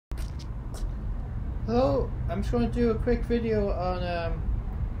Hello, I'm just going to do a quick video on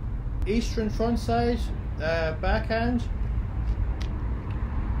Eastern frontside backhand.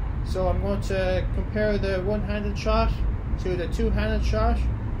 So I'm going to compare the one-handed shot to the two-handed shot.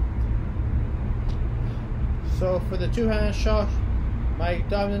 So for the two-handed shot, my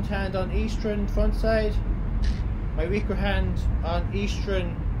dominant hand on Eastern frontside, my weaker hand on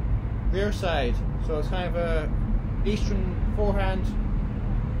Eastern rear side. So it's kind of a Eastern forehand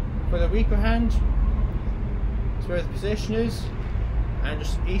for the weaker hand. That's where the position is, and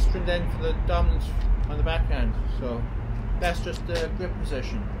just Eastern then for the dominance on the backhand. So that's just the grip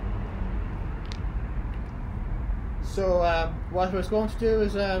position. So what I was going to do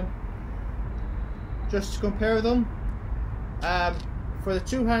is just compare them. For the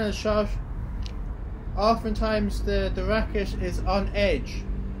two-handed shot, oftentimes the racket is on edge,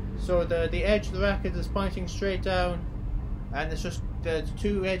 so the edge of the racket is pointing straight down, and it's just the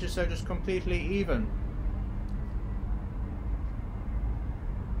two edges are just completely even.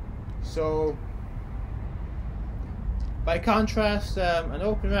 So by contrast, an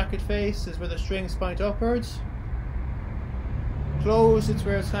open racket face is where the strings point upwards. Closed, it's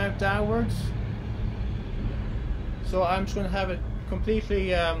where it's kind of downwards. So I'm just going to have it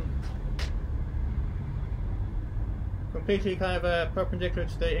completely kind of perpendicular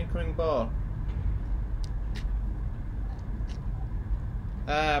to the incoming ball.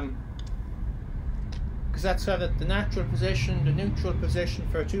 Because that's kind of the natural position, the neutral position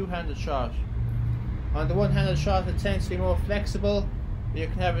for a two-handed shot. On the one-handed shot, it tends to be more flexible. You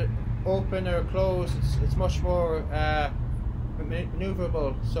can have it open or closed. It's much more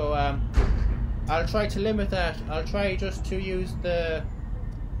maneuverable. So I'll try to limit that. I'll try just to use the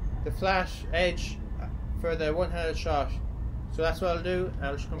flat edge for the one-handed shot. So that's what I'll do.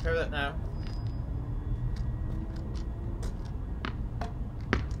 I'll just compare that now.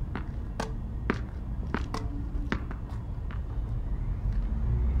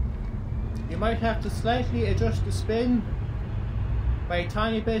 You might have to slightly adjust the spin by a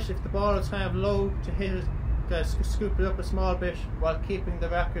tiny bit if the ball is kind of low, to hit it, to scoop it up a small bit while keeping the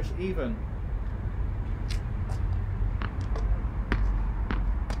racket even.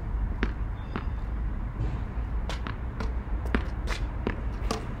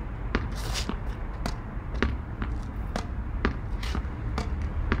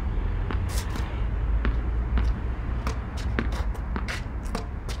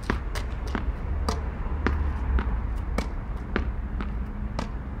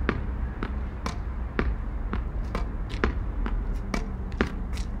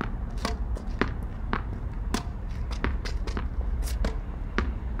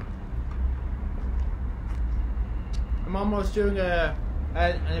 I'm almost doing an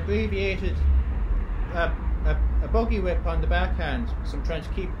abbreviated a buggy whip on the backhand, so I'm trying to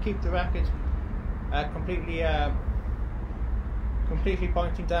keep the racket completely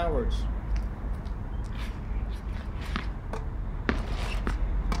pointing downwards.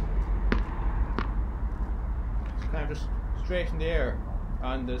 It's kind of just straight in the air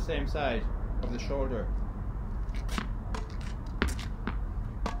on the same side of the shoulder.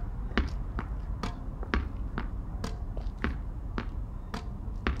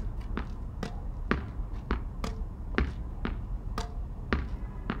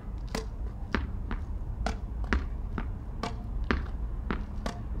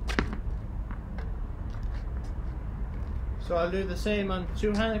 So I'll do the same on the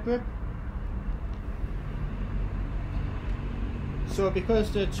two-handed grip. So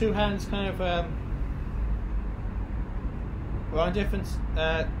because the two hands kind of are on different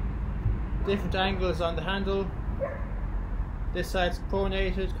angles on the handle, this side's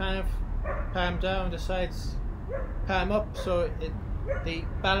pronated, kind of palm down, this side's palm up, so they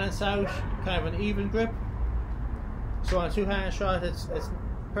balance out, kind of an even grip. So on a two-handed shot, it's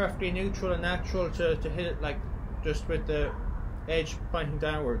perfectly neutral and natural to hit it like just with the edge pointing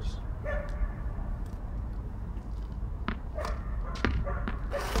downwards.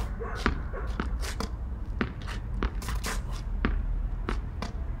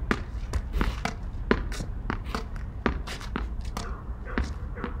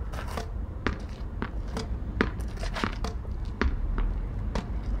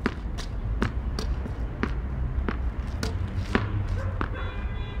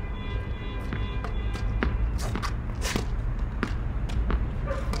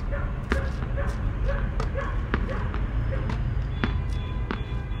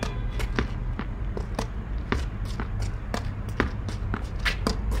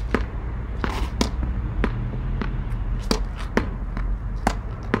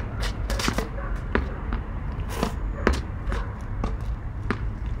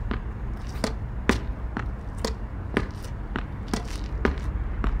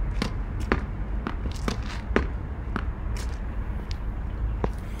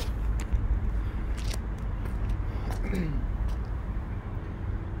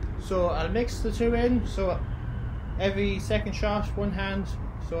 So I'll mix the two in, so every second shot one hand,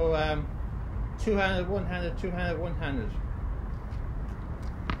 so two-handed, one-handed, two-handed, one-handed.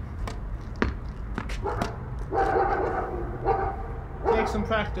 Take some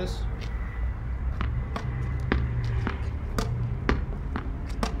practice.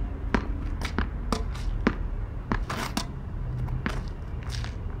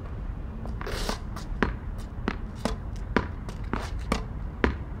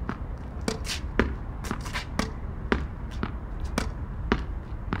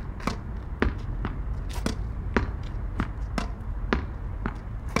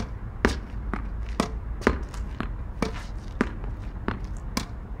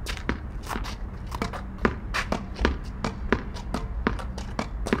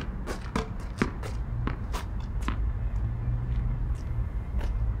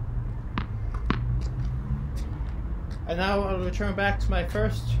 And now I'll return back to my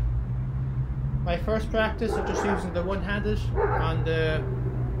first practice of just using the one-handed on the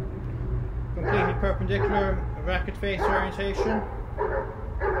completely perpendicular racket face orientation.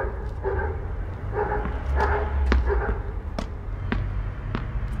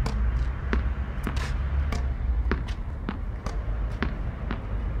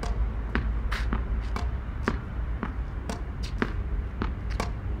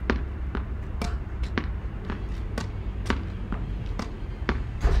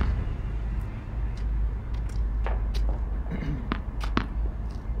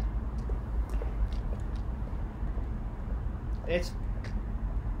 It's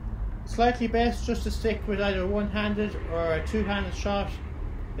slightly best just to stick with either a one-handed or a two-handed shot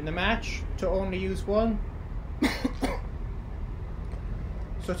in the match, to only use one.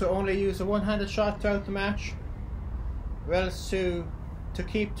 So to only use a one-handed shot throughout the match, whereas to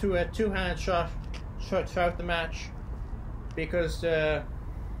keep to a two-handed shot throughout the match, because the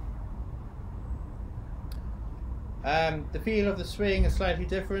feel of the swing is slightly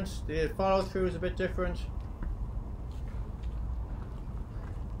different, the follow-through is a bit different.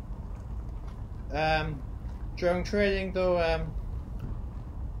 During training, though,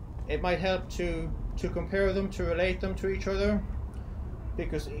 it might help to compare them, to relate them to each other,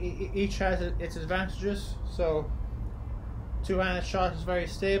 because each has its advantages. So two-handed shot is very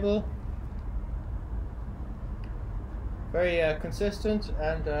stable, very consistent,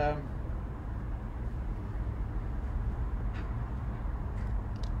 and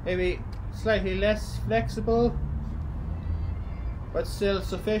maybe slightly less flexible, but still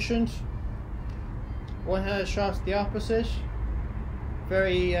sufficient. One-handed shot's the opposite.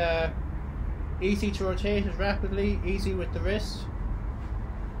 Very easy to rotate it rapidly, easy with the wrist,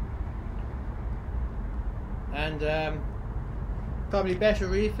 and probably better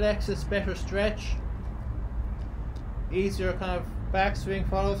reflexes, better stretch, easier kind of backswing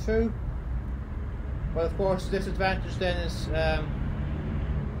follow through. But of course, the disadvantage then is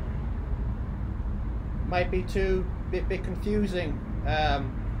might be bit confusing.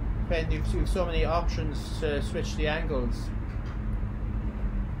 When you have so many options to switch the angles.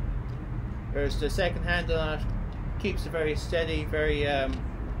 Whereas the second hand on it keeps it very steady, very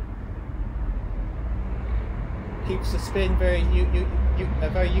keeps the spin very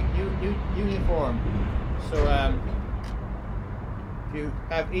uniform. So if you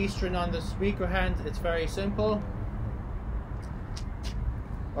have Eastern on this weaker hand, it's very simple.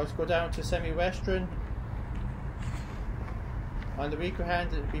 Let's go down to semi-Western. On the weaker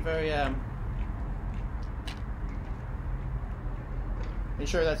hand, it would be very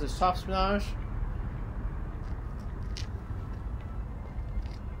ensure that there's topspin on it.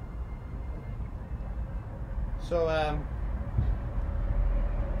 So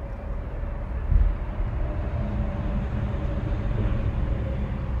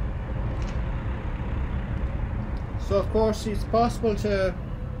of course it's possible to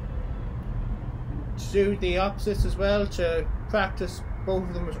do the opposites as well, to practice both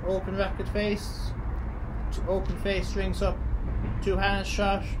of them with open racket face. To open face strings up two-handed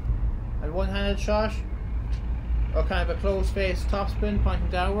shot and one-handed shot, or kind of a closed face topspin pointing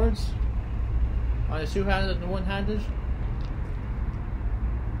downwards on a two-handed and one-handed.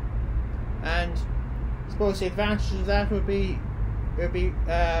 And I suppose the advantage of that would be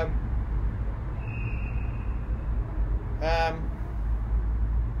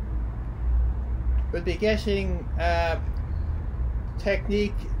getting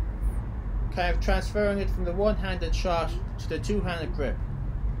technique, kind of transferring it from the one-handed shot to the two-handed grip.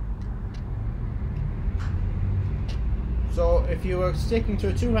 So if you were sticking to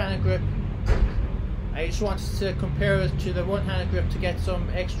a two-handed grip, I just wanted to compare it to the one-handed grip to get some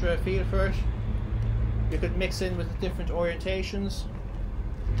extra feel for it. You could mix in with the different orientations.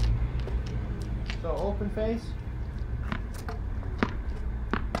 So open face.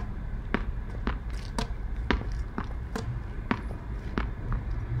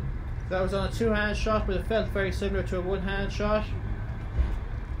 That was on a two-hand shot, but it felt very similar to a one-hand shot.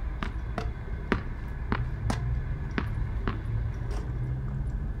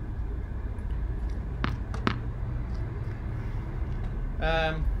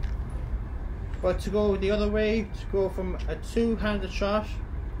 But to go the other way, to go from a two-handed shot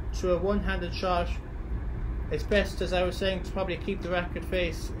to a one-handed shot, it's best, as I was saying, to probably keep the racket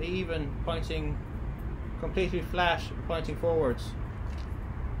face even, pointing completely flat, pointing forwards,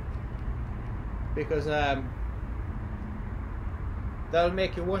 because that'll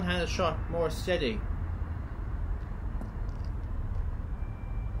make your one-handed shot more steady.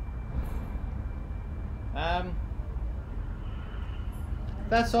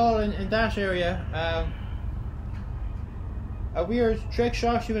 That's all in that area. A weird trick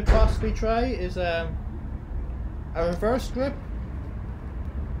shot you could possibly try is a reverse grip.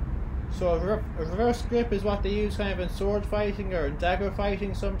 So a reverse grip is what they use kind of in sword fighting or in dagger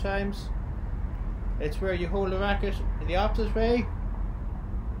fighting sometimes. It's where you hold the racket in the opposite way.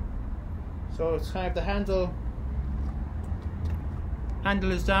 So it's kind of the handle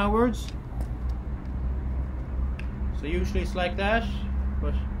is downwards. So usually it's like that,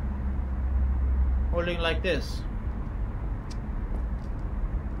 but holding like this.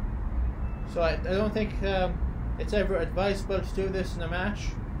 So I don't think it's ever advisable to do this in a match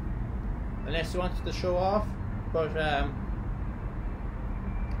unless you wanted to show off, but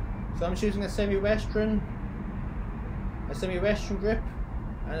so I'm just using a semi-western grip,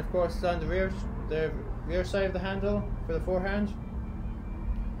 and of course it's on the rear side of the handle for the forehand.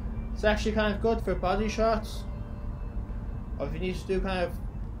 It's actually kind of good for body shots, or if you need to do kind of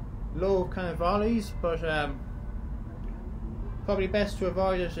low kind of volleys, but probably best to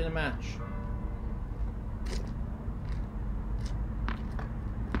avoid it in a match.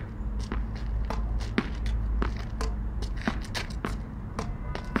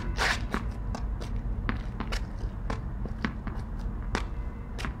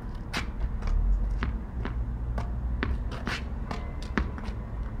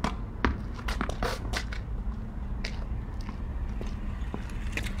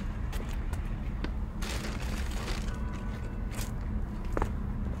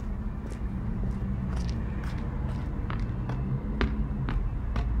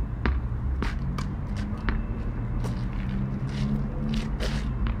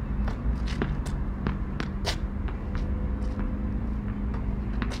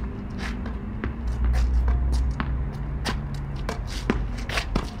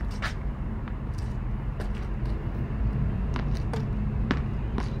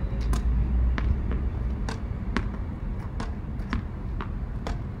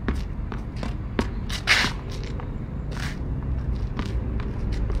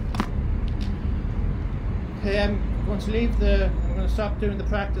 Okay, I'm going to stop doing the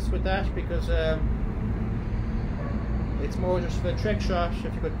practice with that because it's more just for a trick shot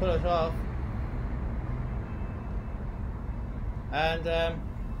if you could pull it off. And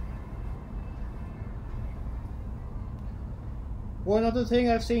one other thing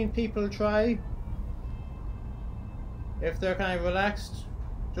I've seen people try, if they're kind of relaxed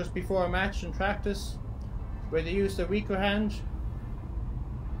just before a match and practice, where they use the weaker hand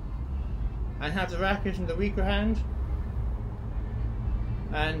and have the racket in the weaker hand,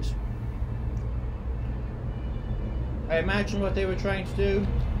 and I imagine what they were trying to do